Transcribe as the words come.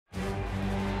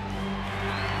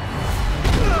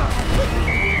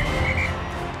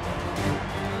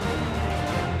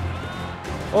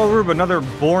Oh, Rube, another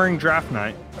boring draft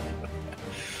night.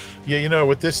 Yeah,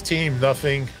 with this team,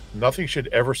 nothing should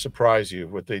ever surprise you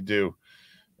what they do.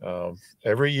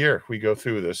 Every year we go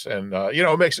through this, and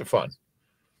it makes it fun.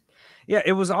 Yeah,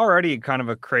 it was already kind of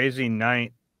a crazy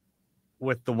night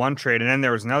with the one trade, and then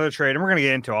there was another trade, and we're going to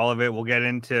get into all of it. We'll get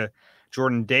into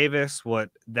Jordan Davis, what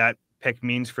that pick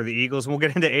means for the Eagles. We'll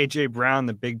get into A.J. Brown,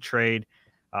 the big trade.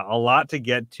 A lot to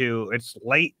get to. It's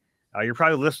late. You're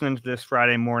probably listening to this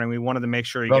Friday morning. We wanted to make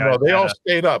sure you guys. No, they all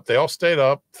stayed up. They all stayed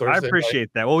up Thursday I appreciate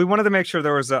that. Well, we wanted to make sure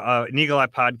there was an Eagle Eye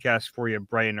podcast for you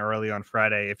bright and early on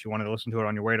Friday if you wanted to listen to it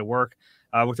on your way to work.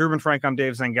 With Reuben Frank, I'm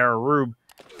Dave Zangaro. Rube,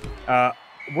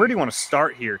 where do you want to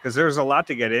start here? Because there's a lot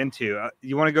to get into.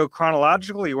 You want to go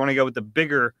chronological, or you want to go with the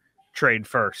bigger trade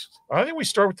first? I think we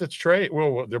start with the trade.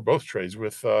 Well, they're both trades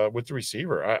with the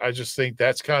receiver. I just think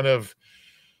that's kind of,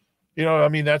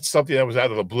 that's something that was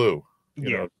out of the blue.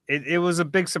 It was a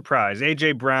big surprise.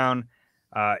 A.J. Brown,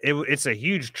 it's a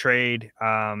huge trade.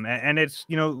 And it's,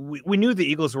 we knew the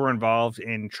Eagles were involved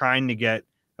in trying to get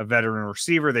a veteran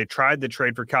receiver. They tried the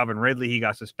trade for Calvin Ridley. He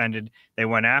got suspended. They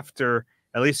went after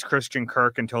at least Christian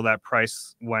Kirk until that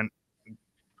price went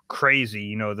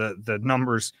crazy. The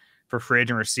numbers for free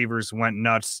agent receivers went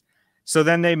nuts. So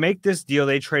then they make this deal.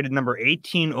 They traded number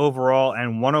 18 overall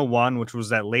and 101, which was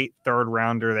that late third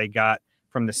rounder they got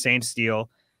from the Saints deal,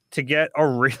 to get a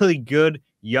really good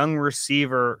young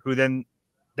receiver who then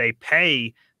they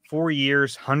pay 4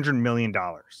 years, $100 million.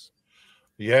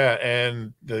 Yeah,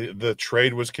 and the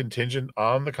trade was contingent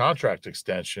on the contract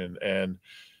extension. And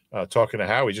talking to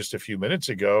Howie just a few minutes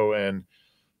ago, and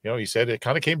he said it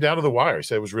kind of came down to the wire. He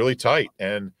said it was really tight,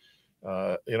 and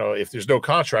if there's no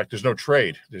contract, there's no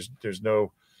trade. There's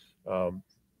no,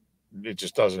 it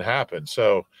just doesn't happen.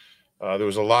 So there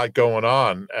was a lot going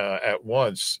on at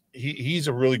once. He's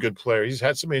a really good player. He's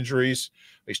had some injuries.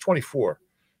 He's 24,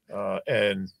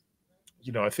 and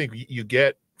I think you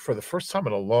get, for the first time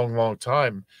in a long, long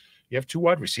time, you have two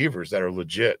wide receivers that are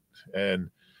legit.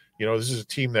 And this is a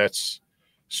team that's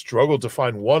struggled to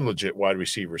find one legit wide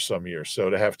receiver some years. So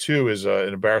to have two is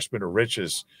an embarrassment of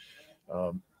riches.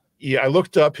 I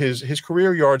looked up his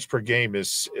career yards per game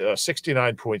is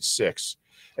 69.6.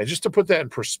 And just to put that in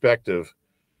perspective,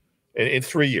 in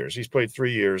 3 years, he's played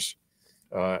 3 years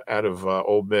out of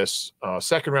Ole Miss.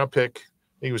 Second round pick.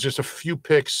 He was just a few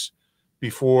picks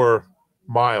before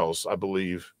Miles, I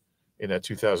believe, in that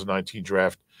 2019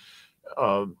 draft.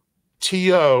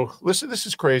 T.O., listen, this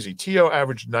is crazy. T.O.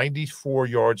 averaged 94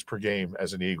 yards per game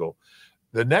as an Eagle.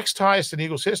 The next highest in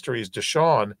Eagles history is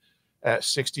Deshaun at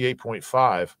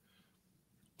 68.5.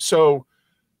 So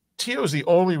T.O. is the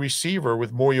only receiver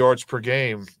with more yards per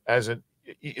game than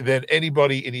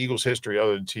anybody in Eagles history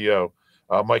other than T.O.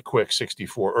 Mike Quick,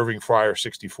 64. Irving Fryer,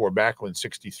 64. Backlund,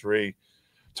 63.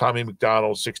 Tommy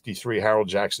McDonald, 63. Harold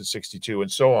Jackson, 62,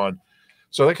 and so on.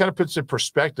 So that kind of puts in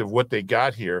perspective what they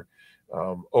got here.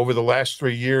 Over the last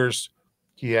 3 years,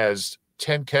 he has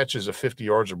 10 catches of 50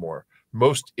 yards or more,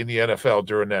 most in the NFL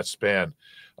during that span,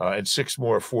 and 6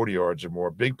 more of 40 yards or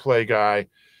more. Big play guy,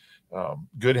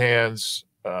 good hands,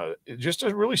 just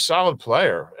a really solid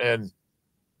player, and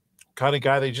kind of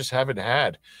guy they just haven't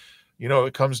had.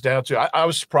 It comes down to, I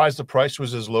was surprised the price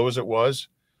was as low as it was,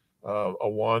 a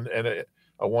 1 and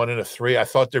a 3. I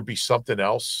thought there'd be something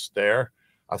else there.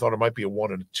 I thought it might be a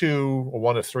 1 and a 2, a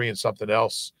 1 and 3, and something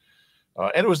else.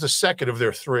 And it was the second of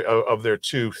their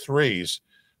 2 threes,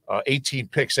 18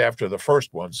 picks after the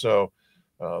first one. So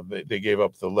they gave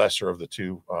up the lesser of the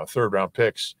 2 third-round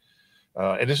picks.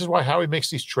 And this is why Howie makes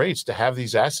these trades, to have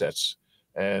these assets,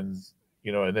 and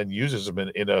then uses them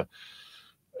in a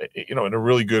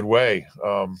really good way.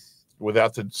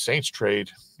 Without the Saints trade,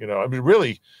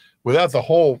 really, without the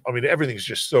whole, everything's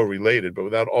just so related, but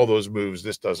without all those moves,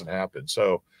 this doesn't happen.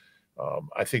 So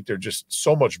I think they're just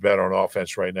so much better on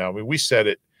offense right now. We said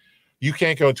it. You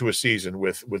can't go into a season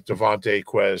with Devontae,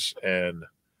 Quez, and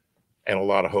a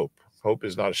lot of hope. Hope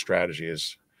is not a strategy,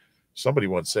 as somebody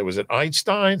once said. Was it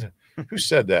Einstein? Who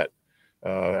said that?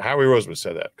 Howie Roseman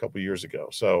said that a couple of years ago.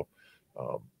 So,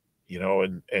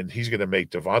 and he's going to make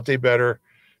Devontae better.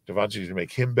 Devontae's going to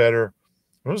make him better.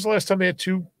 When was the last time they had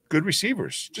 2 good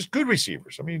receivers? Just good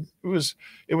receivers. It was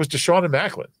Deshaun and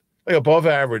Macklin, like above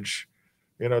average.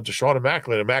 Deshaun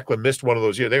and Macklin missed one of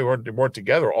those years. They weren't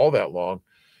together all that long.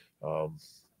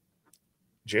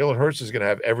 Jalen Hurts is going to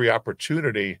have every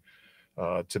opportunity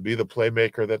to be the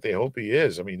playmaker that they hope he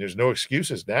is. There's no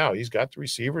excuses now. He's got the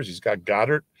receivers. He's got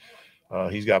Goddard.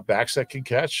 He's got backs that can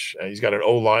catch. He's got an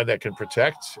O-line that can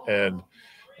protect, and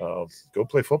go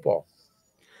play football.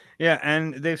 Yeah,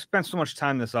 and they've spent so much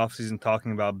time this offseason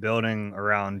talking about building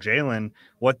around Jalen.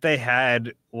 What they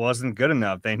had wasn't good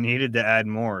enough. They needed to add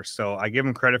more. So I give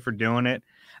them credit for doing it.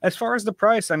 As far as the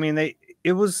price, I mean,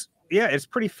 it's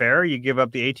pretty fair. You give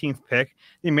up the 18th pick.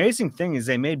 The amazing thing is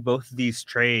they made both of these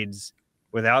trades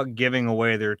without giving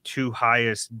away their two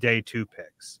highest day two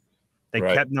picks. They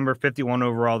Right. kept number 51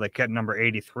 overall. They kept number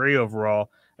 83 overall.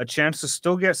 A chance to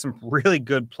still get some really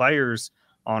good players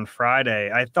on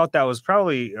Friday. I thought that was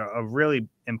probably a really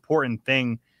important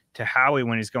thing to Howie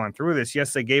when he's going through this.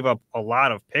 Yes, they gave up a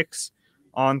lot of picks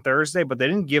on Thursday, but they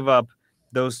didn't give up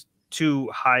those two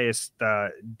highest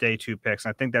day two picks.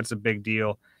 I think that's a big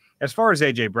deal. As far as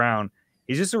AJ Brown,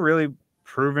 he's just a really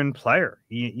proven player.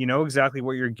 You know exactly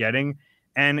what you're getting,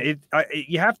 and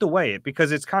you have to weigh it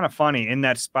because it's kind of funny in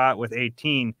that spot with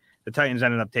 18. The Titans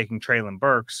ended up taking Treylon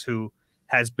Burks, who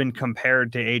has been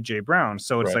compared to AJ Brown.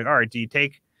 So it's Right. like, all right, do you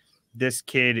take this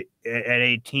kid at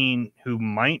 18 who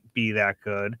might be that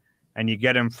good and you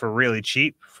get him for really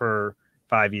cheap for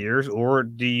 5 years, or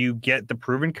do you get the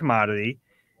proven commodity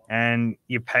and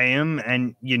you pay him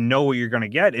and you know what you're going to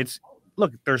get?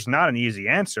 Look, there's not an easy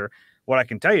answer. What I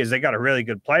can tell you is they got a really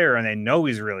good player and they know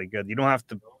he's really good. You don't have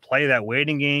to play that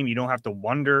waiting game. You don't have to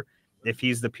wonder if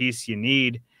he's the piece you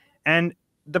need. And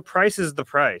the price is the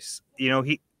price. You know,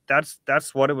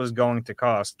 that's what it was going to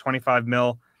cost. 25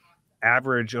 mil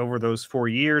average over those 4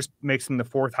 years makes him the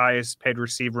fourth highest paid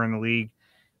receiver in the league.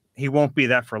 He won't be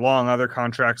that for long. Other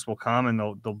contracts will come and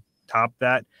they'll top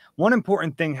that. One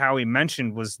important thing Howie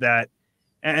mentioned was that,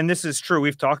 and this is true,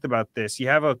 we've talked about this. You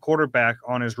have a quarterback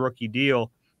on his rookie deal.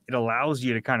 It allows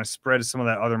you to kind of spread some of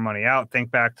that other money out.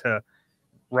 Think back to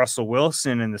Russell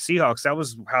Wilson and the Seahawks. That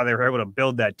was how they were able to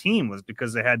build that team, was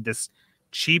because they had this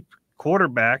cheap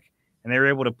quarterback and they were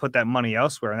able to put that money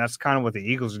elsewhere. And that's kind of what the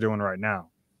Eagles are doing right now.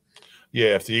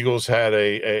 Yeah, if the Eagles had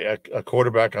a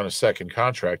quarterback on a second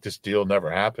contract, this deal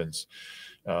never happens.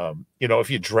 If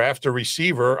you draft a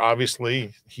receiver,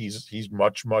 obviously he's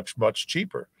much, much, much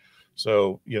cheaper.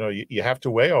 So, you have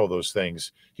to weigh all those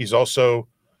things. He's also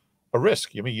a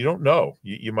risk. I mean, you don't know.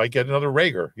 You might get another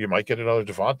Rager. You might get another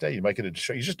Devontae. You might get a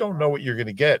Deshaun. You just don't know what you're going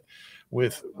to get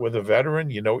with a veteran.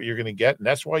 You know what you're going to get, and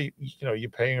that's why you're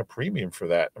paying a premium for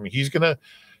that. I mean, he's gonna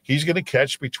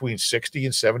catch between 60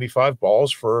 and 75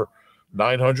 balls for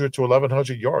 900 to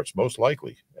 1,100 yards, most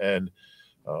likely. And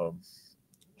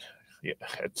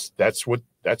that's what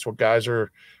guys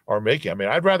are making. I mean,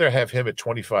 I'd rather have him at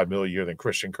 25 million a year than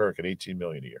Christian Kirk at 18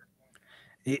 million a year.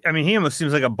 I mean, he almost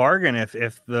seems like a bargain if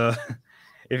you're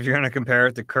going to compare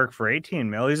it to Kirk for 18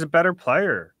 mil. He's a better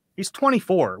player. He's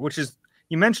 24, which is,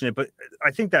 you mentioned it, but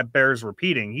I think that bears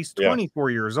repeating. He's 24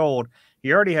 years old.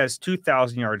 He already has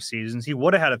 2,000-yard seasons. He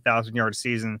would have had a 1,000-yard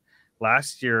season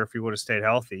last year if he would have stayed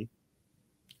healthy.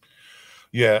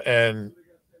 Yeah, and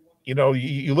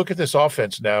you look at this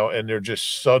offense now, and they're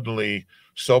just suddenly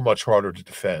so much harder to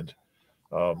defend.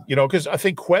 Because I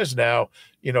think Quez now,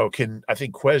 you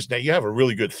have a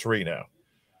really good 3 now.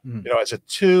 Mm-hmm. As a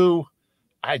 2,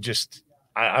 I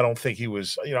don't think he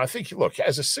was, I think, look,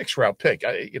 as a 6th-round pick,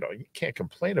 you can't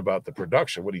complain about the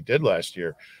production. What he did last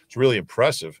year, it's really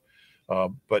impressive.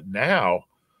 But now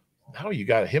you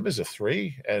got him as a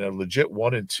 3 and a legit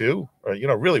 1 and 2,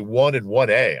 or, really 1 and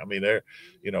 1A. I mean,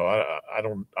 I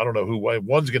don't know who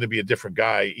one's going to be a different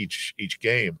guy each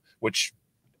game, which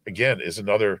again is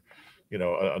another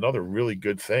really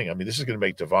good thing. I mean, this is going to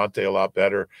make Devontae a lot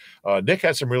better. Nick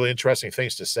had some really interesting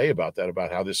things to say about that,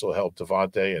 about how this will help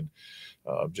Devontae and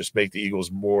just make the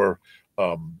Eagles more,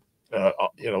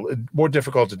 more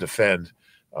difficult to defend.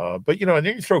 But, and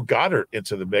then you throw Goddard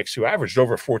into the mix, who averaged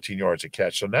over 14 yards a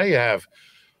catch. So now you have,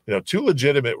 2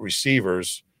 legitimate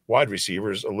receivers, wide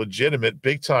receivers, a legitimate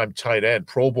big-time tight end,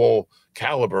 Pro Bowl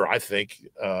caliber, I think,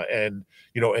 and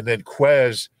then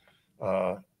Quez.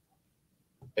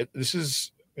 This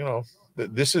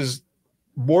is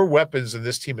more weapons than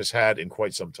this team has had in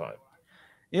quite some time.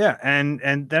 Yeah, and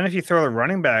then if you throw the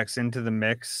running backs into the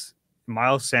mix,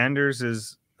 Miles Sanders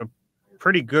is a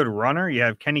pretty good runner. You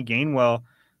have Kenny Gainwell,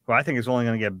 who I think is only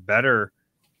going to get better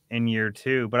in year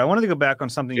 2. But I wanted to go back on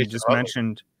something you just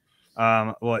mentioned,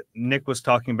 what Nick was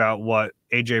talking about, what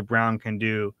AJ Brown can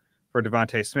do for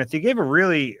Devontae Smith. He gave a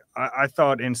really, I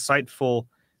thought, insightful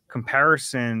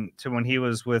comparison to when he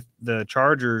was with the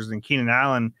Chargers, and Keenan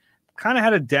Allen kind of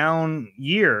had a down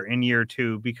year in year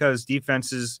 2 because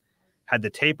defenses had the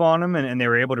tape on him and they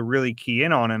were able to really key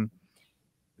in on him.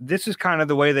 This is kind of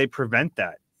the way they prevent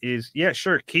that is,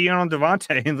 sure, key in on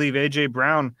Devontae and leave AJ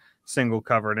Brown single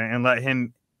covered and let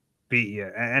him beat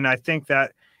you. And I think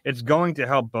that it's going to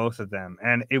help both of them,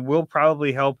 and it will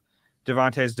probably help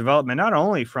Devontae's development, not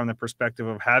only from the perspective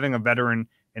of having a veteran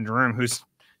in the room who's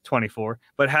 24,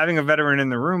 but having a veteran in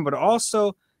the room, but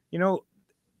also,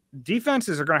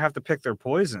 defenses are going to have to pick their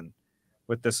poison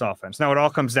with this offense. Now, it all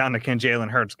comes down to, can Jalen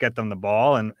Hurts get them the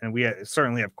ball? And we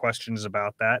certainly have questions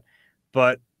about that,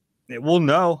 but we'll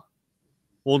know.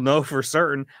 We'll know for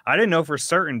certain. I didn't know for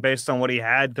certain based on what he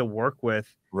had to work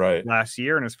with last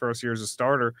year in his first year as a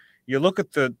starter. You look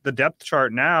at the depth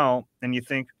chart now and you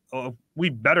think, oh, we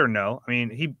better know. I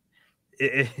mean,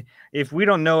 if we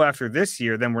don't know after this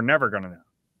year, then we're never going to know.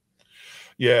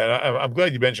 Yeah, and I'm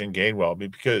glad you mentioned Gainwell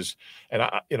because, and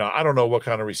I don't know what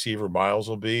kind of receiver Miles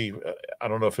will be. I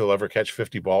don't know if he'll ever catch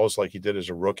 50 balls like he did as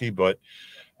a rookie, but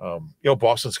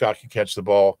Boston Scott can catch the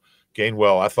ball.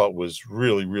 Gainwell, I thought, was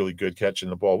really, really good catching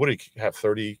the ball. What did he have?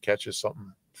 30 catches,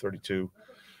 something, 32.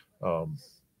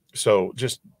 So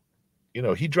just,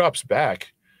 he drops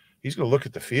back. He's going to look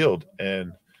at the field,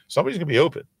 and somebody's going to be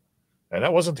open. And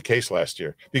that wasn't the case last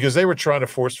year because they were trying to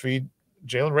force feed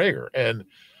Jalen Reagor, and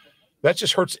that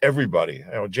just hurts everybody.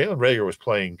 Jalen Reagor was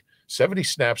playing 70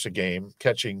 snaps a game,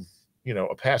 catching,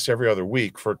 a pass every other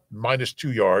week for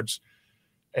 -2 yards,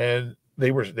 and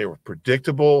they were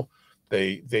predictable.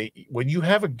 They when you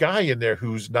have a guy in there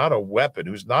who's not a weapon,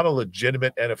 who's not a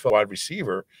legitimate NFL wide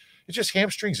receiver, it just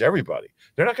hamstrings everybody.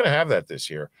 They're not going to have that this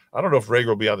year. I don't know if Reagor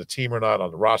will be on the team or not on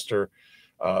the roster,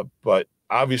 but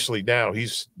obviously now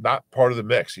he's not part of the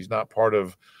mix. He's not part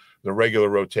of the regular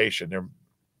rotation.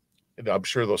 I'm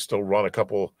sure they'll still run a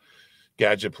couple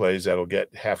gadget plays that'll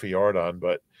get half a yard on,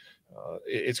 but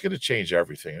it's going to change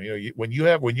everything. When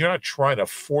you're not trying to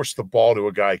force the ball to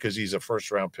a guy because he's a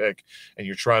first-round pick, and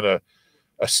you're trying to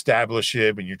establish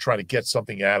him, and you're trying to get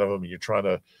something out of him, and you're trying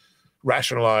to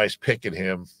rationalize picking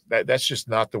him, that's just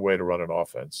not the way to run an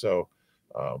offense. So,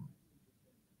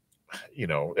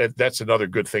 that's another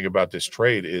good thing about this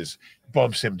trade is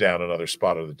bumps him down another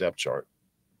spot on the depth chart,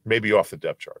 maybe off the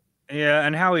depth chart. Yeah,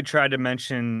 and Howie tried to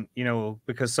mention,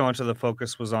 because so much of the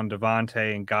focus was on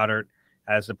Devontae and Goddard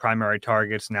as the primary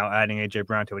targets, now adding A.J.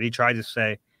 Brown to it. He tried to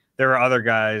say there are other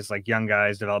guys, like young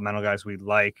guys, developmental guys we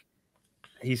like.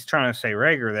 He's trying to say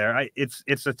Reagor there.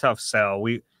 It's a tough sell.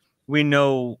 We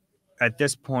know at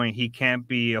this point he can't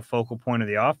be a focal point of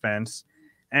the offense.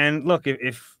 And look,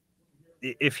 if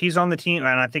he's on the team,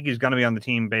 and I think he's going to be on the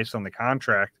team based on the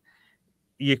contract,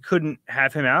 you couldn't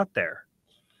have him out there.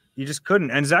 You just couldn't.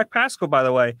 And Zach Pascal, by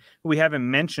the way, who we haven't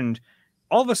mentioned,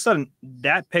 all of a sudden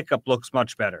that pickup looks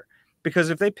much better. Because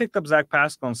if they picked up Zach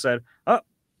Pascal and said, oh,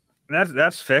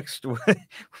 that's fixed,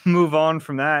 move on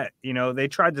from that, they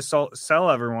tried to sell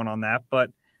everyone on that, but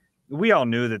we all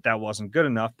knew that wasn't good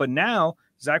enough. But now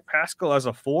Zach Pascal as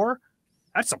a 4,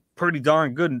 that's a pretty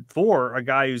darn good 4, a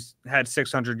guy who's had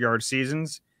 600-yard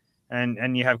seasons,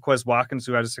 and you have Quez Watkins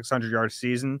who has a 600-yard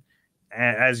season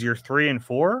as your 3 and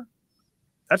 4.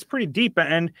 That's pretty deep.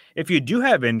 And if you do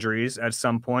have injuries at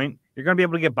some point, you're going to be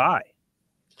able to get by.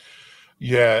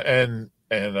 Yeah, and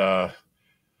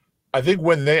I think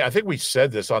we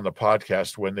said this on the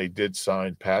podcast when they did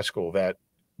sign Pascal, that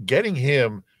getting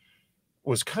him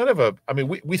was kind of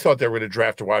we thought they were going to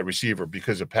draft a wide receiver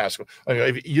because of Pascal.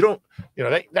 If you don't,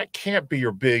 that can't be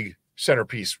your big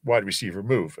centerpiece wide receiver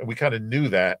move, and we kind of knew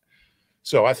that.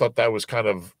 So I thought that was kind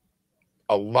of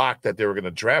a lock that they were going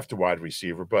to draft a wide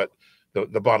receiver, but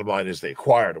the bottom line is they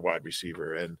acquired a wide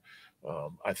receiver, and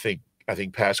I think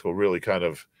Pascal really kind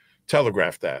of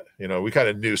telegraphed that. We kind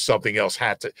of knew something else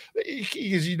had to,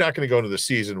 because you're not going to go into the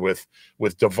season with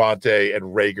Devontae and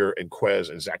Reagor and Quez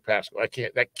and Zach Pascal.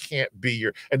 That can't be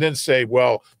your, and then say,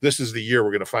 well, this is the year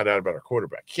we're going to find out about our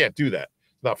quarterback. You can't do that.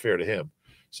 It's not fair to him.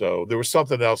 So there was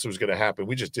something else that was going to happen.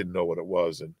 We just didn't know what it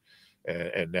was.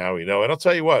 And now we know. And I'll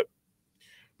tell you what,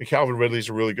 Calvin Ridley's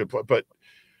a really good player, but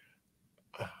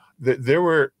there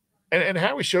were, and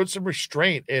Howie showed some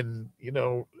restraint in,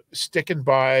 sticking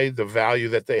by the value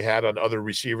that they had on other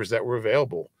receivers that were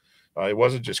available. It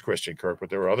wasn't just Christian Kirk, but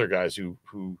there were other guys who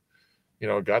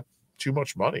got too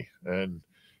much money. And,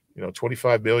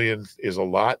 $25 million is a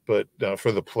lot, but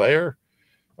for the player,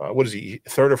 what is he,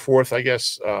 3rd or 4th, I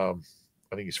guess? I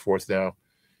think he's 4th now.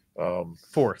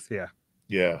 4th, yeah.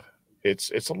 Yeah,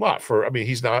 it's a lot for,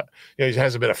 he's not, he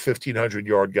hasn't been a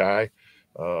 1,500-yard guy.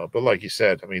 But like you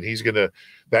said,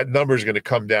 that number is going to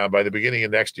come down by the beginning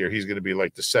of next year. He's going to be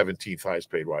like the 17th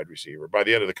highest paid wide receiver. By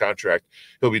the end of the contract,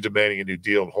 he'll be demanding a new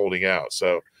deal and holding out.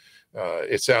 So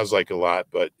it sounds like a lot,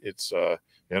 but it's how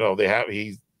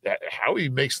he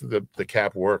makes the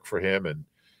cap work for him,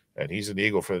 and he's an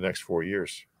Eagle for the next 4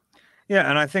 years. Yeah,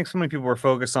 and I think so many people were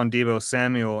focused on Deebo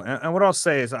Samuel, and what I'll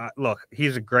say is, look,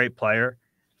 he's a great player,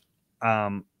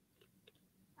 and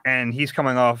he's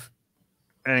coming off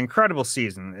an incredible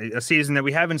season, a season that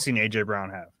we haven't seen A.J. Brown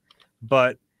have.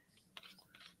 But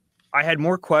I had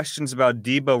more questions about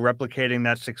Debo replicating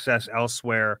that success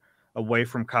elsewhere away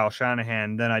from Kyle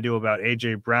Shanahan than I do about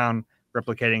AJ Brown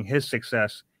replicating his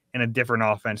success in a different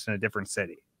offense in a different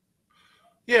city.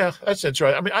 Yeah, that's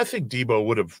interesting. I mean, I think Debo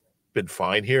would have been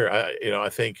fine here. I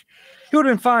think he would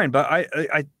have been fine, but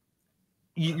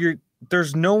you're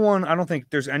there's no one. I don't think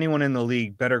there's anyone in the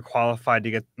league better qualified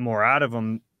to get more out of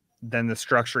him than the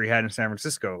structure he had in San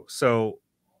Francisco. So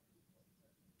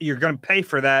you're going to pay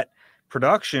for that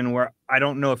production where I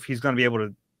don't know if he's going to be able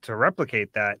to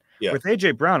replicate that. Yeah. With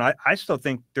AJ Brown, I still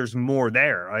think there's more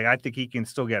there. Like, I think he can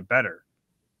still get better.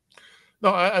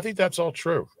 No, I think that's all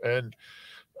true. And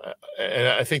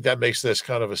I think that makes this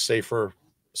kind of a safer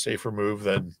move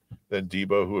than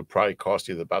Debo, who would probably cost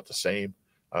you about the same,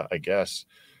 I guess.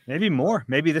 Maybe more.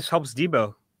 Maybe this helps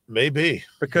Debo. Maybe.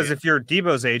 Because if you're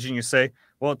Debo's agent, you say,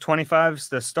 well, 25 is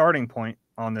the starting point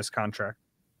on this contract.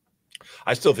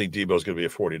 I still think Debo's going to be a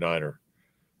 49er.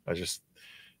 I just,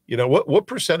 what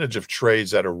percentage of trades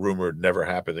that are rumored never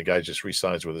happen? The guy just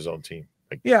re-signs with his own team.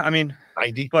 Like, yeah, I mean,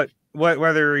 90. But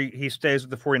whether he stays with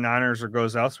the 49ers or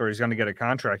goes elsewhere, he's going to get a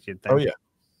contract, you'd think. Oh, yeah.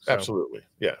 So, absolutely.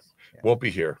 Yeah. Won't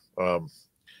be here. Yeah.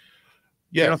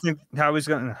 You don't think Howie's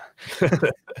going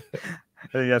to... I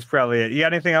think that's probably it. You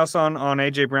got anything else on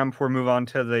AJ Brown before we move on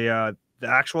to the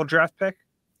actual draft pick?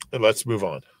 Let's move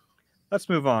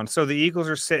on. So the Eagles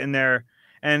are sitting there,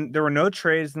 and there were no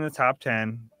trades in the top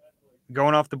 10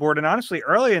 going off the board. And honestly,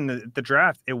 early in the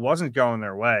draft, it wasn't going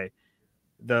their way.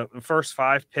 The first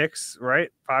 5 picks, right?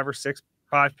 5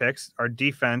 picks are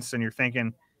defense, and you're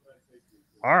thinking,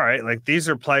 all right, like these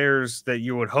are players that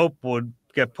you would hope would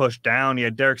get pushed down. You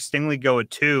had Derek Stingley go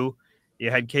at 2. You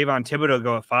had Kayvon Thibodeau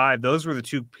go at 5. Those were the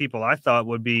 2 people I thought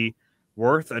would be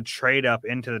worth a trade up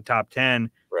into the top 10,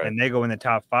 right, and they go in the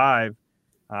top 5.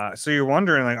 So you're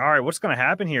wondering, like, all right, what's going to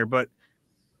happen here? But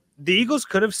the Eagles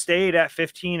could have stayed at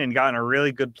 15 and gotten a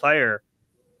really good player,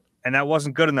 and that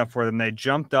wasn't good enough for them. They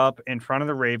jumped up in front of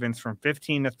the Ravens from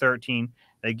 15 to 13.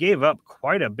 They gave up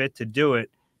quite a bit to do it,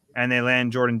 and they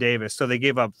land Jordan Davis. So they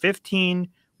gave up 15,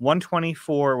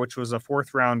 124, which was a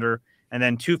 4th rounder, and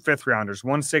then 2 5th rounders,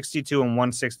 162 and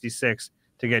 166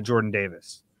 to get Jordan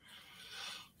Davis.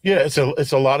 Yeah, it's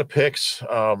a lot of picks.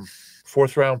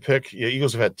 4th round pick. Yeah,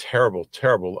 Eagles have had terrible.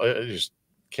 I just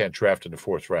can't draft in the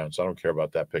 4th round, so I don't care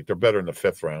about that pick. They're better in the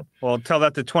 5th round. Well, tell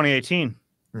that to 2018.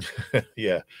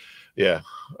 Yeah.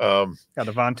 Got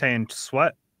Devontae and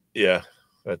Sweat. Yeah,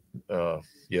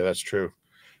 that's true.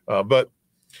 But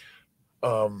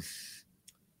Howie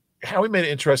made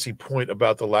an interesting point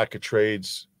about the lack of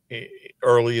trades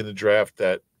early in the draft,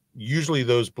 that usually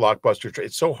those blockbuster trades,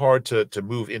 it's so hard to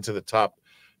move into the top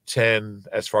 10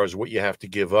 as far as what you have to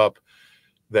give up,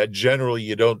 that generally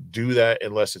you don't do that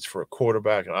unless it's for a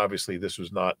quarterback. And obviously this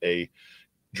was not a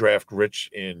draft rich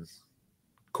in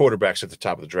quarterbacks at the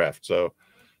top of the draft. So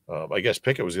I guess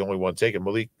Pickett was the only one taken.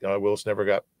 Malik Willis never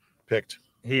got picked.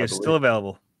 He is still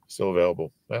available.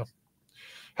 Well,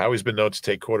 Howie's been known to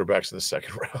take quarterbacks in the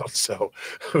 2nd round, so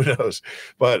who knows?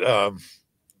 But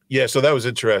yeah, so that was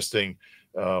interesting.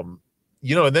 And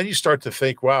then you start to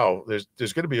think, wow,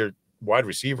 there's going to be a wide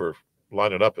receiver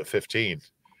lining up at 15,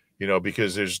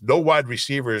 because there's no wide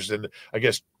receivers. And I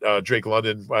guess Drake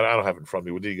London, I don't have it in front of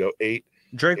me. What did he go, 8?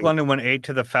 Drake London went 8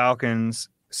 to the Falcons.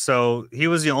 So he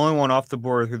was the only one off the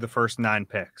board through the first 9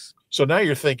 picks. So now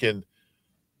you're thinking,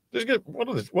 one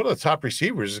of the top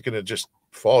receivers is going to just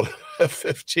fall to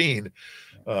 15,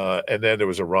 and then there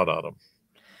was a run on him.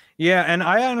 Yeah, and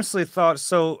I honestly thought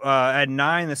so. At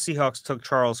 9, the Seahawks took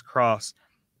Charles Cross.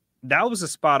 That was a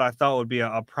spot I thought would be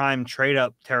a prime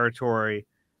trade-up territory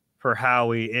for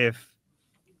Howie if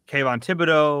Kayvon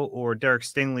Thibodeau or Derek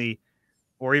Stingley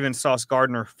or even Sauce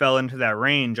Gardner fell into that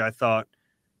range. I thought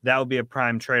that would be a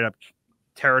prime trade-up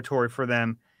territory for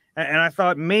them. And I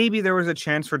thought maybe there was a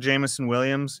chance for Jameson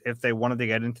Williams if they wanted to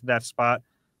get into that spot.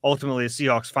 Ultimately, the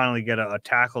Seahawks finally get a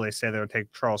tackle. They say they would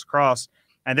take Charles Cross.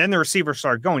 And then the receivers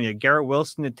start going. You had Garrett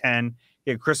Wilson at 10.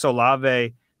 You had Chris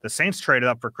Olave. The Saints traded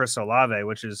up for Chris Olave,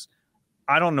 which is,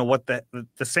 I don't know what the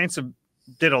Saints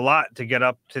did a lot to get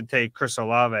up to take Chris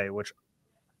Olave, which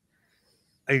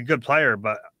a good player,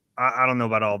 but I don't know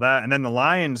about all that. And then the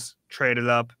Lions traded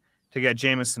up to get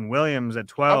Jameson Williams at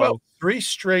 12. How about 3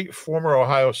 straight former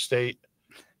Ohio State?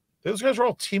 Those guys were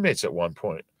all teammates at one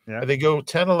point. Yeah. And they go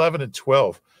 10, 11, and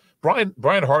 12. Brian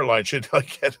Hartline should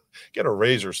get a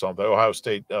raise or something. Ohio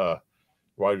State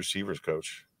wide receivers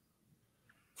coach,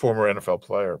 former NFL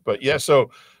player. But yeah, so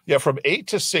yeah, from 8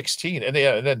 to 16, and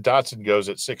then Dotson goes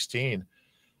at 16.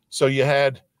 So you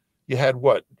had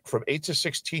what, from 8 to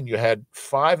 16? You had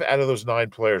 5 out of those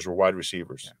 9 players were wide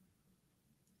receivers.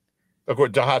 Of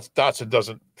course, Dotson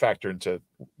doesn't factor into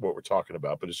what we're talking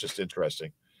about, but it's just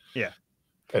interesting. Yeah.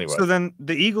 Anyway, So then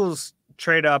the Eagles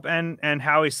trade up, and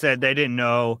Howie said they didn't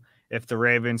know if the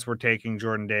Ravens were taking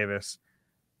Jordan Davis.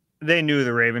 They knew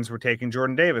the Ravens were taking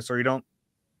Jordan Davis, or you don't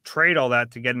trade all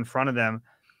that to get in front of them.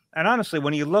 And honestly,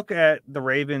 when you look at the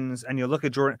Ravens and you look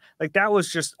at Jordan, like that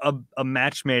was just a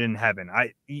match made in heaven.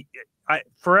 I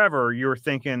forever you were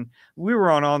thinking we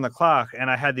were on the clock, and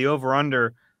I had the over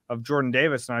under of Jordan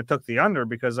Davis, and I took the under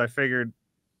because I figured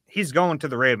he's going to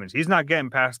the Ravens. He's not getting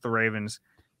past the Ravens,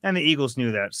 and the Eagles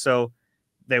knew that. So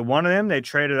they wanted him, they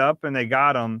traded up, and they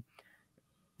got him.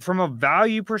 From a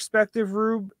value perspective,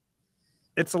 Rube,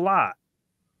 it's a lot.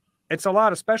 It's a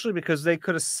lot, especially because they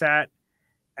could have sat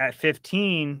at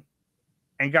 15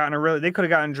 and they could have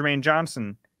gotten Jermaine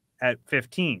Johnson at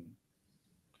 15.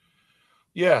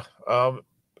 Yeah, a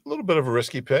little bit of a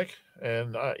risky pick,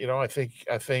 and I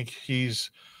think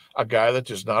he's a guy that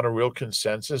there's not a real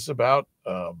consensus about.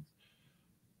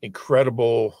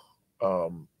 Incredible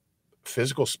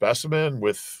physical specimen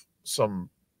with some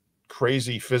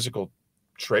crazy physical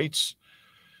traits.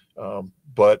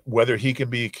 But whether he can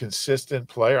be a consistent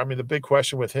player, I mean, the big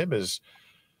question with him is,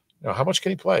 how much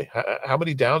can he play? How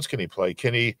many downs can he play?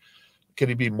 Can he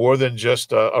be more than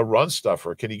just a run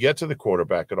stuffer? Can he get to the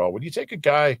quarterback at all? When you take a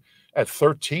guy at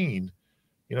 13,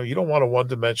 you don't want a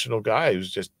one-dimensional guy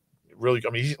who's just really, I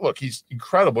mean, he's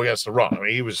incredible against the run. I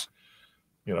mean, he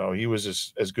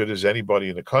was as good as anybody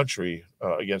in the country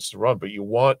against the run, but you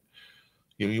want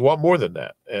more than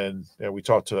that. And we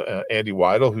talked to Andy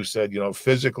Weidel, who said,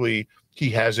 physically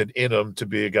he has it in him to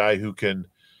be a guy who can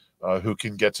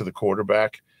get to the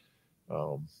quarterback.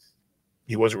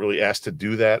 He wasn't really asked to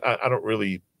do that. I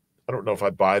don't know if I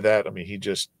buy that. I mean, he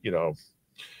just,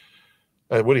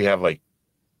 what do you have, like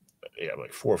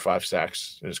 4 or 5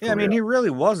 sacks in his career? I mean, he really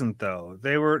wasn't, though.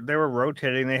 They were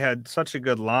rotating. They had such a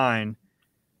good line.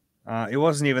 It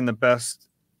wasn't even the best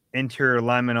interior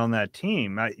lineman on that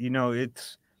team.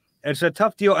 It's a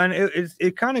tough deal, and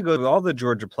it kind of goes with all the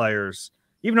Georgia players,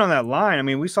 even on that line. I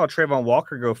mean, we saw Trayvon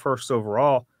Walker go first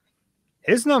overall.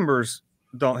 His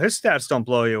stats don't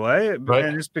blow you away, right?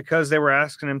 And it's because they were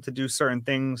asking him to do certain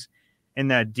things in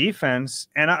that defense.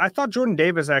 And I thought Jordan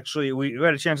Davis, actually, we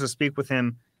had a chance to speak with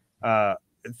him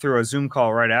through a Zoom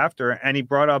call right after, and he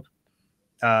brought up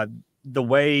the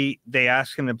way they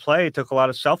asked him to play took a lot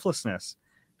of selflessness,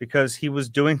 because he was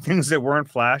doing things that weren't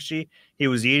flashy. He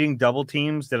was eating double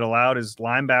teams that allowed his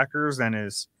linebackers and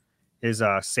his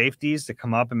safeties to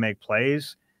come up and make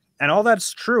plays. And all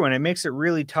that's true, and it makes it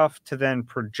really tough to then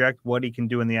project what he can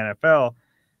do in the NFL.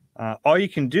 All you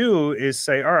can do is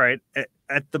say, all right,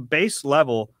 at the base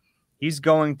level, he's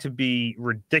going to be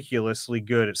ridiculously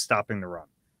good at stopping the run.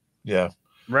 Yeah.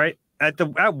 Right?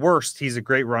 At worst, he's a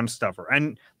great run stuffer.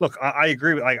 And look, I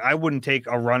agree with, I wouldn't take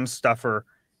a run stuffer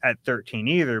at 13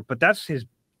 either, but that's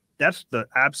the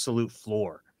absolute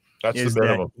floor. That's the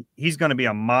minimum. He's going to be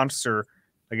a monster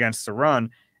against the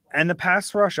run. And the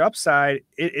pass rush upside,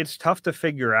 it's tough to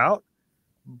figure out,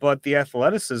 but the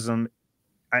athleticism,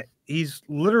 he's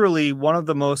literally one of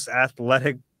the most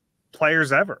athletic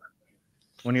players ever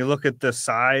when you look at the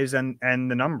size and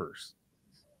the numbers.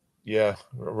 Yeah,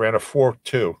 ran a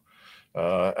 4.2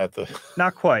 at the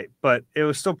not quite, but it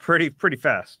was still pretty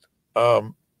fast.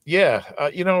 Look,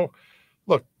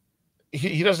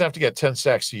 he doesn't have to get 10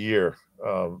 sacks a year,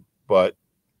 but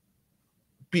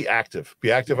be active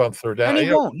on third down. And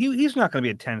he won't. He's not going to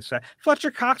be a 10 sack.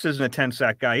 Fletcher Cox isn't a 10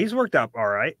 sack guy. He's worked out all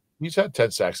right. He's had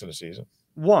 10 sacks in a season.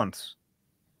 Once.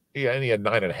 Yeah, and he had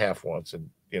 9.5 once and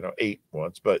 8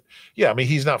 once. But yeah, I mean,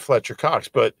 he's not Fletcher Cox,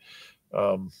 but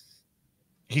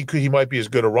he might be as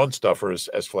good a run stuffer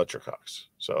as Fletcher Cox.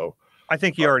 So I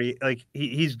think he already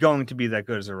he's going to be that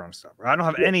good as a run stuffer. I don't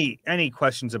have any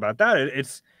questions about that.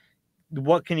 It's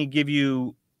what can he give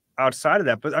you outside of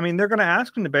that? But I mean, they're going to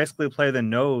ask him to basically play the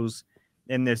nose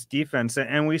in this defense,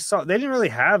 and we saw they didn't really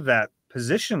have that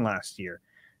position last year.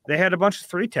 They had a bunch of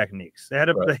 3 techniques. They had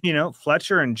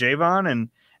Fletcher and Javon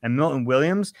and Milton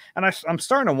Williams, and I'm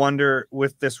starting to wonder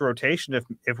with this rotation if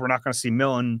we're not going to see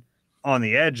Milton on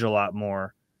the edge a lot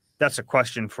more. That's a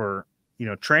question for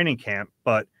training camp.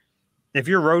 But if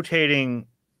you're rotating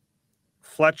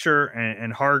Fletcher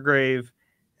and Hargrave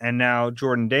and now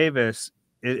Jordan Davis,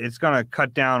 it's going to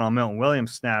cut down on Milton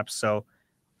Williams snaps. So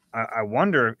I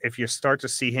wonder if you start to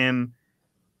see him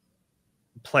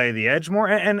play the edge more.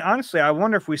 And honestly, I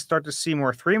wonder if we start to see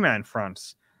more 3-man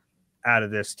fronts out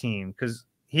of this team, because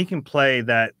he can play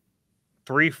that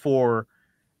 3-4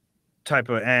 type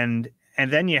of end.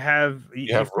 And then you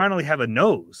finally have a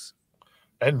nose.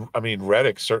 And I mean,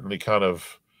 Reddick certainly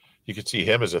you could see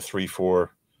him as a 3-4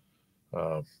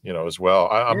 as well.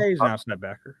 Yeah, he's an outside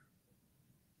backer.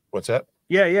 What's that?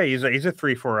 Yeah, he's a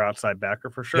 3-4 outside backer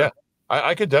for sure. Yeah,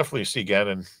 I could definitely see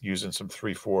Gannon using some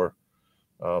 3-4.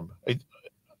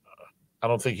 I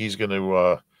don't think he's going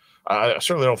to. I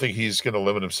certainly don't think he's going to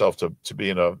limit himself to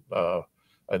being a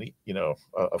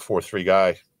 4-3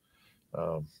 guy.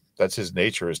 That's his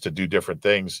nature, is to do different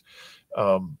things.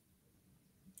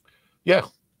 Yeah,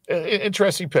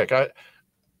 interesting pick.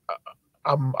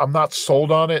 I'm not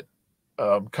sold on it.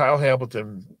 Kyle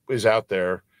Hamilton is out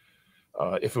there.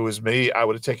 If it was me, I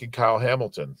would have taken Kyle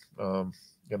Hamilton. I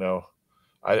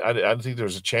don't think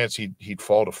there's a chance he'd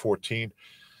fall to 14.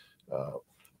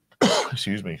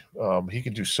 Excuse me. He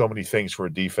can do so many things for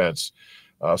a defense.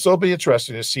 So it'll be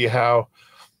interesting to see how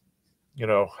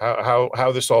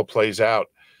this all plays out.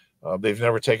 They've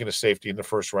never taken a safety in the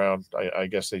first round. I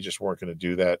guess they just weren't going to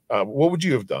do that. What would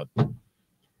you have done?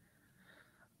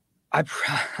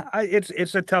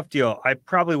 It's a tough deal. I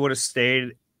probably would have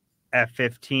stayed at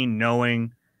 15,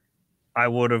 knowing I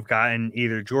would have gotten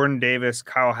either Jordan Davis,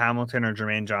 Kyle Hamilton, or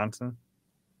Jermaine Johnson.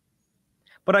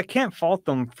 But I can't fault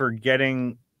them for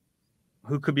getting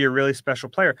who could be a really special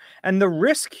player. And the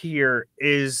risk here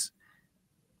is,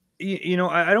 I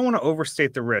don't want to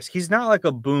overstate the risk. He's not like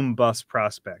a boom bust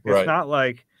prospect. It's not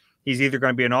like he's either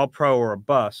going to be an all-pro or a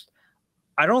bust.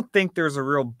 I don't think there's a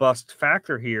real bust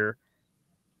factor here.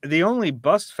 The only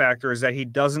bust factor is that he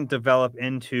doesn't develop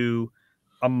into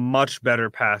a much better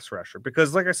pass rusher,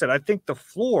 because like I said, I think the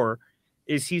floor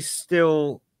is he's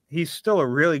still a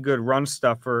really good run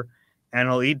stuffer, and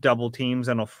he'll eat double teams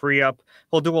and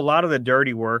he'll do a lot of the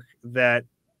dirty work that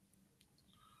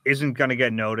isn't going to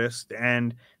get noticed,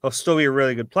 and he'll still be a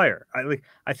really good player.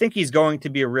 I think he's going to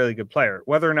be a really good player.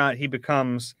 Whether or not he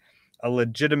becomes a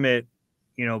legitimate,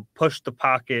 push the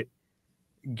pocket,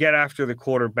 get after the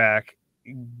quarterback,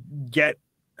 get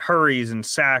hurries and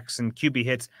sacks and QB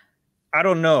hits, I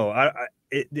don't know.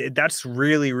 That's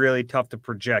really, really tough to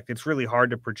project. It's really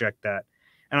hard to project that.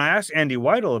 And I asked Andy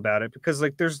Weidel about it because,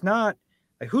 there's not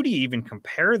who do you even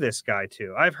compare this guy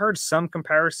to? I've heard some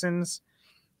comparisons.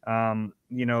 Albert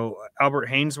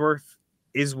Hainsworth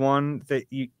is one that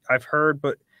I've heard,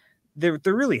 but there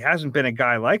really hasn't been a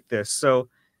guy like this. So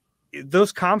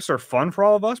those comps are fun for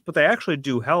all of us, but they actually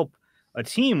do help a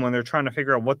team when they're trying to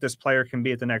figure out what this player can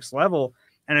be at the next level.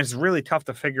 And it's really tough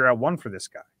to figure out one for this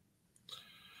guy.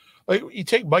 Like, you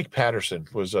take Mike Patterson,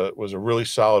 was a really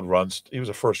solid run. He was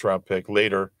a first round pick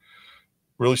later,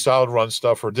 really solid run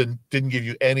stuffer. Didn't give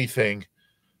you anything,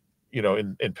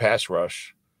 in pass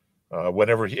rush.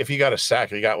 If he got a sack,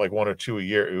 he got like one or two a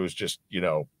year. It was just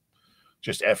an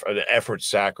effort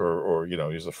sack, or he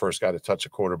was the first guy to touch a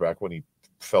quarterback when he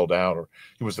fell down, or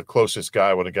he was the closest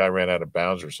guy when a guy ran out of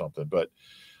bounds or something. But,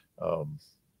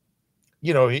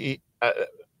 he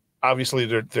obviously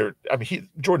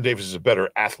Jordan Davis is a better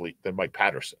athlete than Mike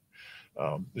Patterson.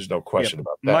 There's no question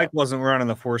about that. Mike wasn't running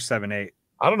the 4.78.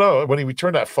 I don't know, when he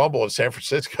returned that fumble in San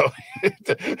Francisco, it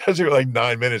took like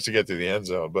 9 minutes to get to the end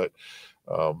zone. But,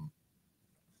 but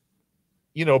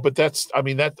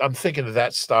I'm thinking of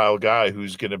that style guy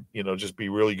who's going to, just be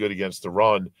really good against the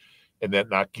run, and then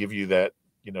not give you that,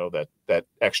 that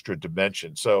extra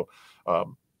dimension. So,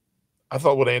 I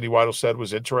thought what Andy Weidel said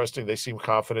was interesting. They seem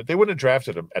confident. They wouldn't have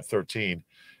drafted him at 13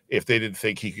 if they didn't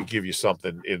think he could give you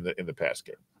something in the pass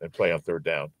game and play on third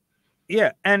down.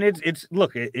 Yeah, and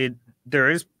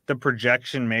there is, the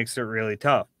projection makes it really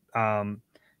tough.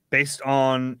 Based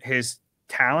on his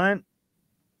talent,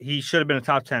 he should have been a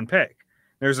top 10 pick.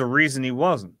 There's a reason he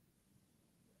wasn't.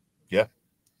 Yeah.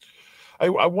 I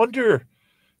wonder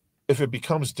if it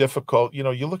becomes difficult.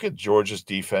 You look at Georgia's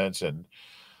defense and,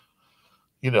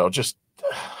 just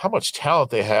how much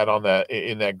talent they had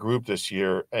in that group this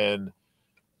year. And,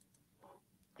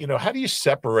 how do you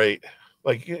separate,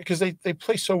 because they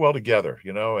play so well together,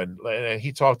 and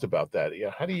he talked about that.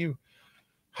 Yeah. How do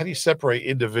you separate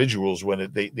individuals when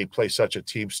they play such a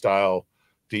team style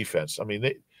defense? I mean,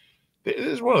 it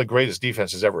is one of the greatest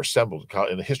defenses ever assembled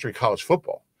in the history of college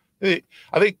football. I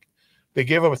think they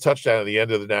gave them a touchdown at the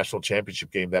end of the national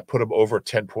championship game that put them over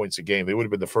 10 points a game. They would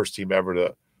have been the first team ever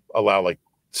to allow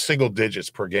single digits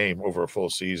per game over a full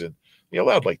season. They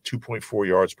allowed 2.4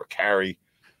 yards per carry.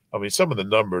 I mean, some of the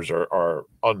numbers are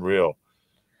unreal.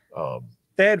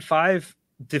 They had five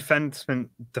defenders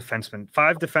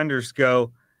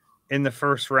go in the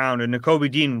first round, and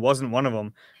Nakobe Dean wasn't one of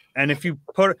them. And if you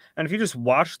just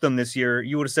watched them this year,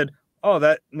 you would have said, "Oh,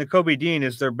 that Nakobe Dean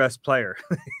is their best player."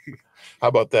 How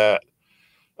about that?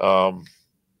 I'm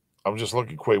just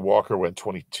looking. Quay Walker went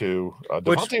 22.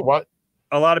 Devontae White.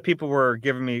 A lot of people were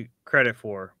giving me credit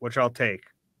for, which I'll take.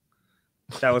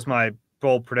 That was my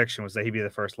bold prediction was that he'd be the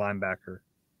first linebacker.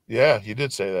 Yeah, you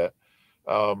did say that.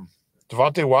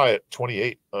 Devontae Wyatt,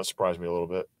 28, surprised me a little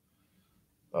bit.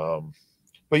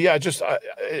 But yeah,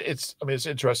 it's an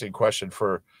interesting question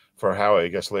for Howie, I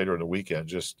guess, later in the weekend.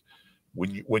 Just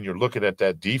when you're looking at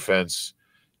that defense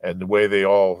and the way they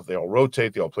all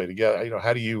rotate, they all play together.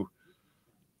 How do you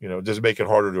does it make it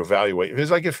harder to evaluate?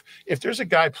 It's like if there's a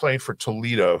guy playing for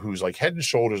Toledo who's like head and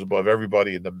shoulders above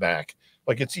everybody in the MAC,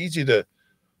 like it's easy to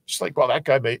just like, well, that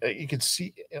guy you can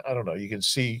see. I don't know. You can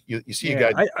see you see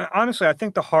a guy. Honestly, I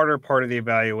think the harder part of the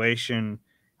evaluation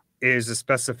is the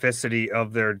specificity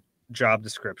of their job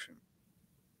description.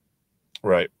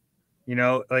 Right.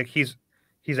 Like he's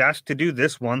asked to do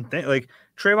this one thing. Like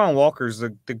Trayvon Walker's the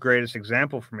greatest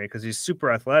example for me because he's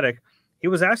super athletic. He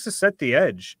was asked to set the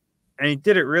edge, and he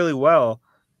did it really well.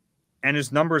 And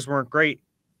his numbers weren't great.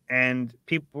 And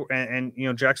people and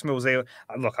Jacksonville was able.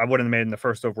 Look, I wouldn't have made it in the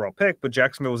first overall pick, but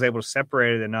Jacksonville was able to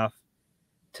separate it enough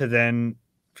to then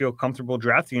feel comfortable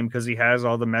drafting him because he has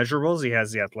all the measurables, he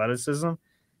has the athleticism,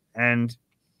 and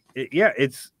you're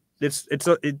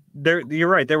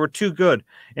right. They were too good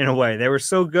in a way. They were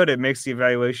so good it makes the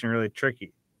evaluation really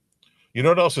tricky. You know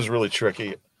what else is really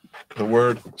tricky? The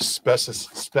word say it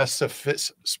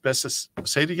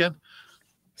again.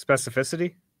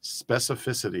 Specificity.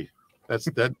 Specificity.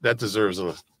 That deserves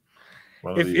a.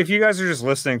 If you guys are just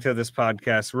listening to this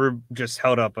podcast, we're just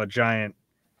held up a giant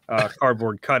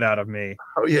cardboard cutout of me.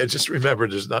 Oh yeah, just remember,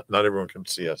 there's not everyone can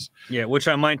see us. Yeah, which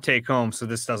I might take home so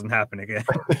this doesn't happen again.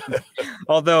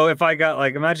 Although if I got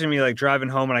imagine me driving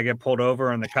home and I get pulled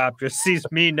over and the cop just sees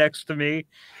me next to me.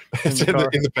 It's in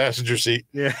the passenger seat.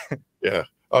 Yeah. Yeah.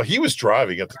 Oh, he was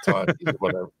driving at the time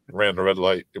when I ran the red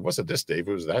light. It wasn't this Dave.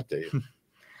 It was that Dave.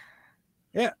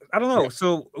 Yeah, I don't know.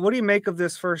 So, what do you make of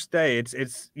this first day?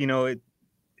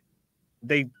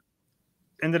 They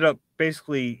ended up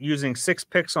basically using 6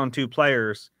 picks on 2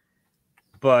 players,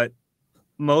 but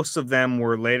most of them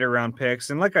were later round picks.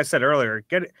 And like I said earlier,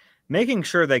 making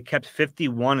sure they kept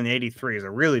 51 and 83 is a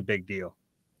really big deal.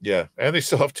 Yeah, and they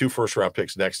still have 2 first-round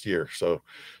picks next year, so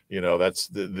that's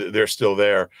they're still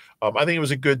there. I think it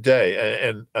was a good day,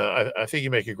 and I think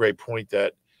you make a great point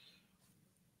that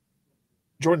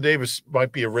Jordan Davis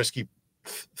might be a risky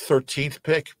 13th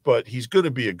pick, but he's going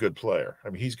to be a good player. I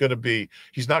mean, he's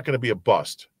not going to be a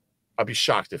bust. I'd be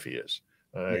shocked if he is.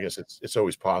 I guess it's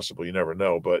always possible. You never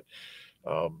know, but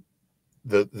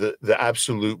the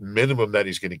absolute minimum that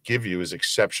he's going to give you is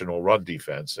exceptional run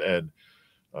defense, and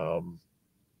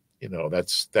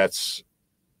that's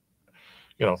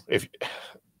if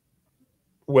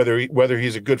whether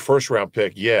he's a good first round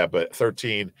pick, yeah, but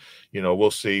 13,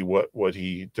 we'll see what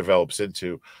he develops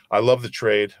into. I love the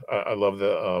trade. I love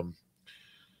the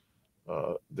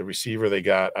receiver they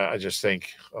got. I just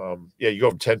think, you go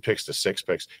from 10 picks to 6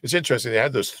 picks. It's interesting. They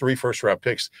had those 3 first round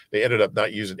picks. They ended up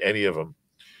not using any of them.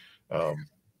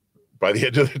 By the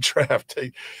end of the draft,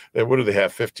 what do they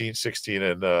have? 15, 16,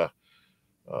 and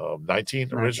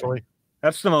 19 originally.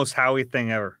 That's the most Howie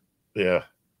thing ever. Yeah.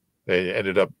 They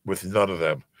ended up with none of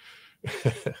them.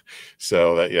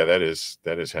 So that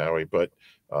is Howie. But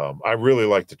I really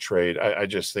like the trade. I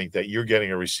just think that you're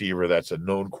getting a receiver that's a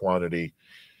known quantity.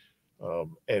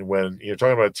 And when you're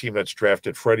talking about a team that's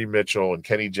drafted Freddie Mitchell and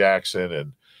Kenny Jackson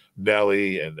and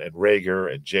Nelly and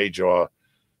Rager and J-Jaw,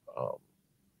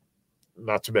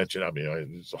 not to mention,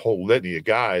 there's a whole litany of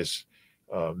guys.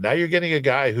 Now you're getting a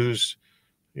guy who's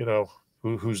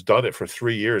done it for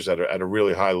 3 years at a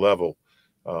really high level.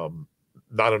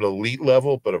 Not an elite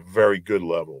level, but a very good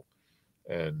level.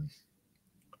 And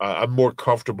I'm more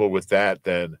comfortable with that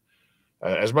than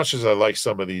as much as I like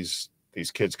some of these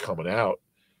kids coming out,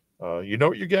 you know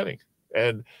what you're getting.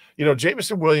 And,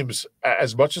 Jameson Williams,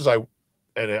 as much as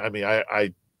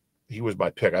he was my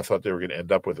pick. I thought they were going to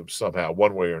end up with him somehow,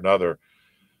 one way or another.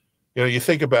 You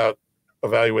think about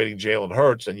evaluating Jalen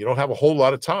Hurts, and you don't have a whole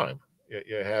lot of time.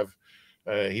 You have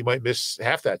he might miss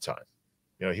half that time.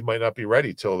 He might not be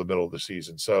ready till the middle of the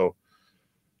season. So,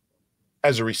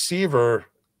 as a receiver,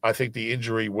 I think the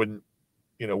injury wouldn't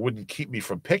keep me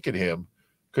from picking him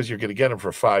because you're going to get him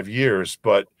for 5 years.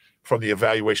 But from the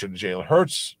evaluation of Jalen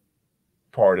Hurts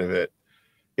part of it,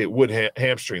 it would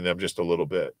hamstring them just a little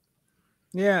bit.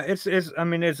 Yeah,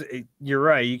 you're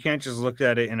right. You can't just look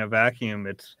at it in a vacuum.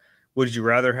 Would you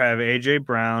rather have AJ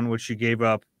Brown, which you gave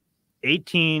up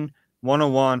 18,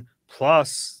 101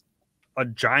 plus a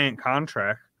giant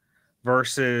contract,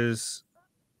 versus,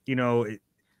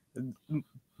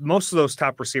 most of those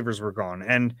top receivers were gone.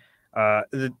 And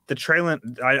the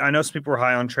Traylon, I know some people were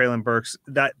high on Traylon Burks.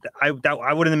 I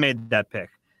wouldn't have made that pick.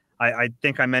 I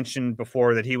think I mentioned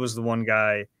before that he was the one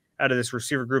guy out of this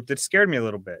receiver group that scared me a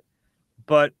little bit.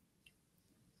 But,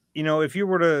 if you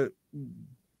were to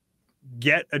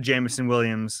get a Jameson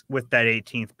Williams with that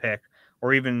 18th pick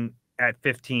or even at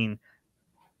 15,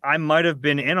 I might have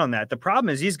been in on that. The problem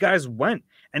is these guys went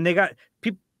and they got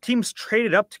teams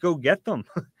traded up to go get them.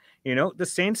 The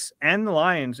Saints and the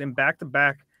Lions in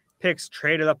back-to-back picks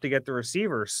traded up to get the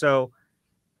receiver. So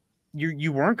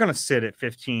you weren't going to sit at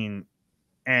 15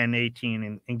 and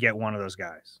 18 and get one of those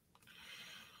guys.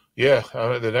 Yeah,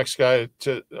 the next guy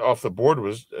off the board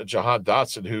was Jahan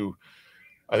Dotson, who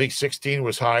I think 16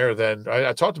 was higher than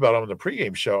I talked about him in the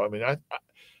pregame show. I mean, I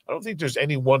don't think there's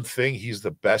any one thing he's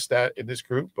the best at in this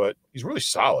group, but he's really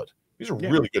solid. He's a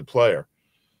really good player.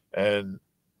 And,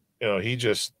 he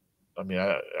just,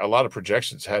 a lot of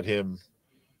projections had him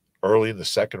early in the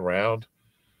second round.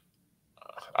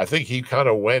 I think he kind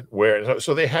of went where,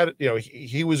 so they had,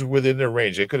 he was within their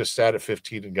range. They could have sat at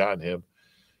 15 and gotten him.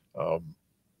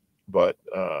 But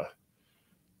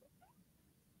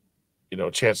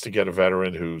chance to get a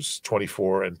veteran who's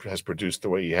 24 and has produced the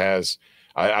way he has,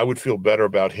 I would feel better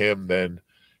about him than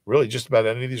really just about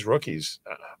any of these rookies.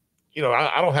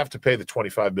 I don't have to pay the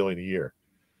 $25 million a year,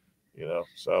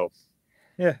 so.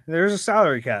 Yeah, there's a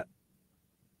salary cap.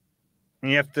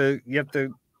 And you have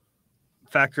to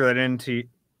factor that into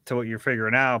what you're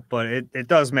figuring out, but it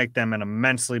does make them an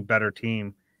immensely better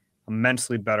team,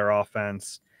 immensely better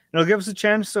offense. It'll give us a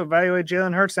chance to evaluate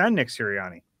Jalen Hurts and Nick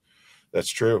Sirianni. That's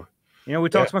true. We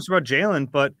talked so much about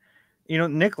Jalen, but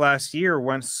Nick last year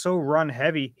went so run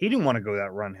heavy. He didn't want to go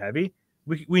that run heavy.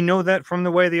 We know that from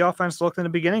the way the offense looked in the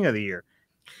beginning of the year.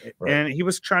 Right. And he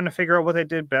was trying to figure out what they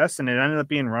did best, and it ended up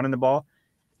being running the ball.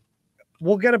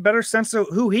 We'll get a better sense of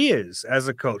who he is as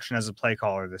a coach and as a play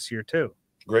caller this year too.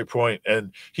 Great point.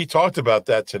 And he talked about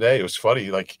that today. It was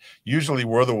funny. Like, usually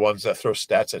we're the ones that throw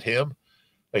stats at him.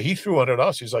 Like, he threw under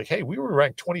us. He's like, hey, we were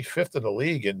ranked 25th in the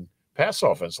league in pass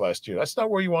offense last year. That's not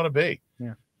where you want to be.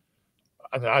 Yeah.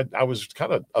 I was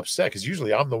kind of upset because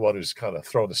usually I'm the one who's kind of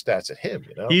throwing the stats at him.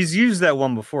 He's used that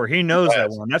one before. He knows that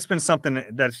one. That's been something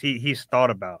that he's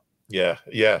thought about. Yeah,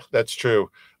 that's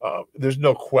true. There's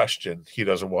no question he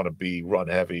doesn't want to be run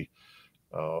heavy.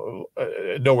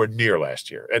 Nowhere near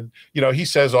last year. And, he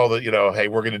says all the, hey,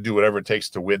 we're going to do whatever it takes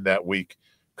to win that week.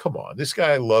 Come on. This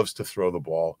guy loves to throw the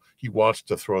ball. He wants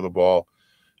to throw the ball.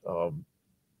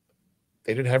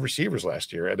 They didn't have receivers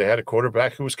last year, and they had a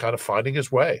quarterback who was kind of finding his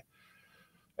way.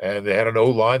 And they had an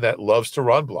O-line that loves to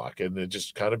run block, and it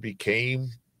just kind of became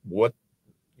what,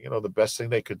 the best thing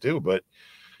they could do. But,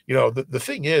 the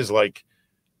thing is, like,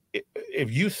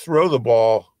 if you throw the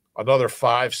ball another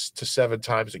 5 to 7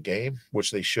 times a game, which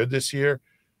they should this year,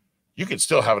 you can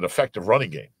still have an effective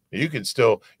running game. You can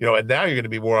still, and now you're going to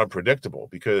be more unpredictable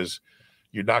because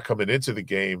you're not coming into the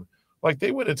game like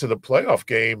they went into the playoff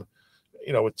game,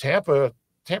 with Tampa.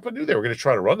 Tampa knew they were going to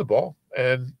try to run the ball,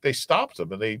 and they stopped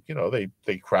them, and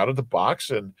they crowded the box,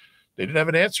 and they didn't have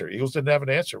an answer. Eagles didn't have an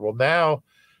answer. Well, now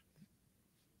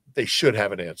they should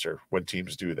have an answer when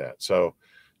teams do that. So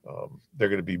they're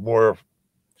going to be more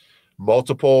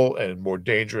multiple and more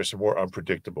dangerous and more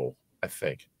unpredictable, I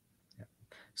think.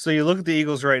 So you look at the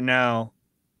Eagles right now,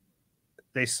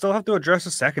 they still have to address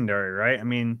the secondary, right? I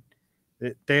mean,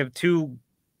 they have 2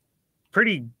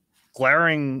 pretty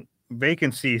glaring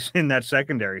vacancies in that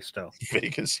secondary still.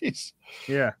 Vacancies?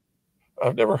 Yeah.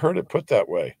 I've never heard it put that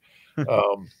way.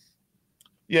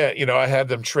 Yeah, I had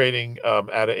them trading out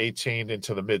of 18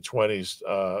 into the mid-20s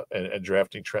and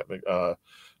drafting Trent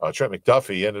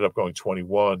McDuffie. He ended up going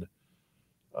 21.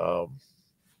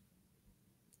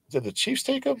 Did the Chiefs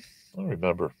take him? I don't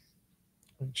remember.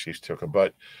 The Chiefs took him,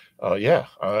 but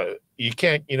you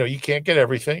can't get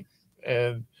everything,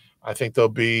 and I think there'll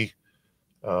be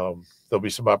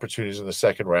some opportunities in the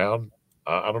second round.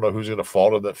 I don't know who's going to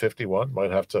fall to that 51.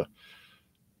 Might have to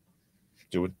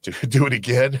do it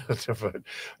again. But,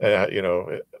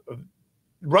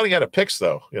 running out of picks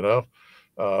though,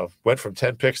 went from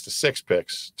 10 picks to 6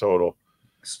 picks total.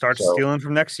 Start stealing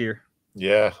from next year.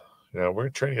 Yeah. We're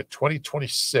trading a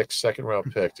 2026 second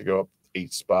round pick to go up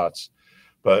 8 spots,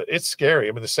 but it's scary.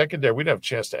 I mean, the secondary, we didn't have a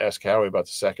chance to ask Howie about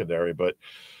the secondary, but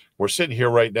we're sitting here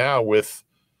right now with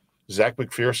Zach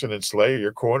McPherson and Slayer,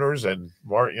 your corners, and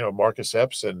Marcus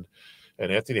Epps and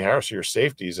Anthony Harris are your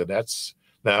safeties. And that's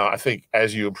now, I think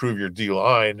as you improve your D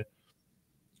line,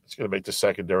 it's going to make the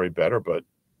secondary better, but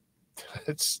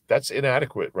that's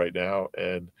inadequate right now.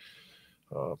 And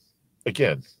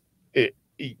again,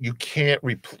 you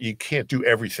can't do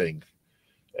everything.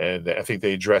 And I think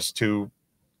they address 2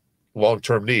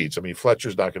 long-term needs. I mean,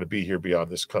 Fletcher's not going to be here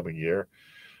beyond this coming year.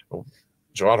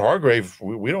 John Hargrave,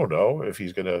 we don't know if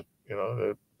he's going to,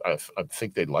 I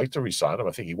think they'd like to re-sign him.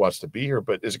 I think he wants to be here,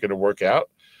 but is it going to work out?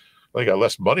 they got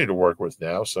less money to work with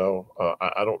now. So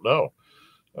I don't know.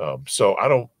 So I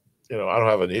don't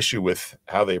have an issue with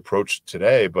how they approach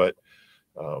today, but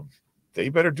they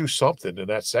better do something in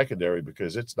that secondary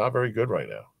because it's not very good right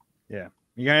now. Yeah.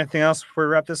 You got anything else before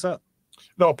we wrap this up?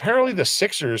 No, apparently the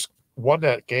Sixers won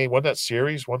that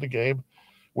series, won the game.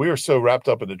 We were so wrapped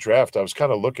up in the draft. I was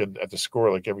kind of looking at the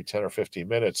score like every 10 or 15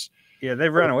 minutes. Yeah,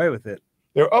 they've run away with it.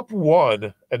 They're up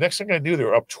 1, and next thing I knew, they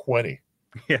were up 20.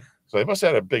 Yeah. So they must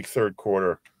have had a big third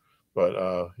quarter.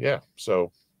 But, yeah,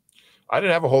 so I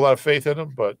didn't have a whole lot of faith in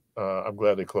them, but I'm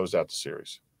glad they closed out the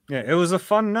series. Yeah, it was a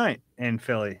fun night in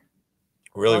Philly. It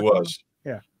really was.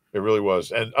 Yeah. It really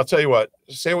was. And I'll tell you what,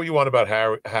 say what you want about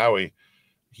Howie.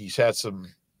 He's had some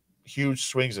huge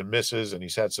swings and misses, and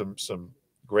he's had some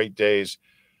great days.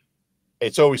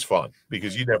 It's always fun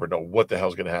because you never know what the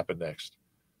hell's going to happen next.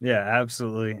 Yeah,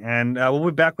 absolutely. And we'll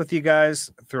be back with you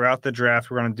guys throughout the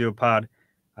draft. We're going to do a pod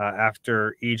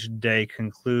after each day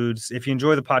concludes. If you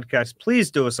enjoy the podcast, please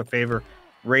do us a favor,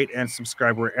 rate and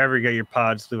subscribe wherever you get your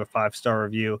pods. Leave a 5-star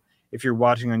review. If you're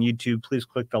watching on YouTube, please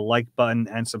click the like button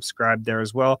and subscribe there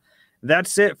as well.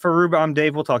 That's it for Reuben. I'm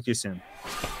Dave. We'll talk to you soon.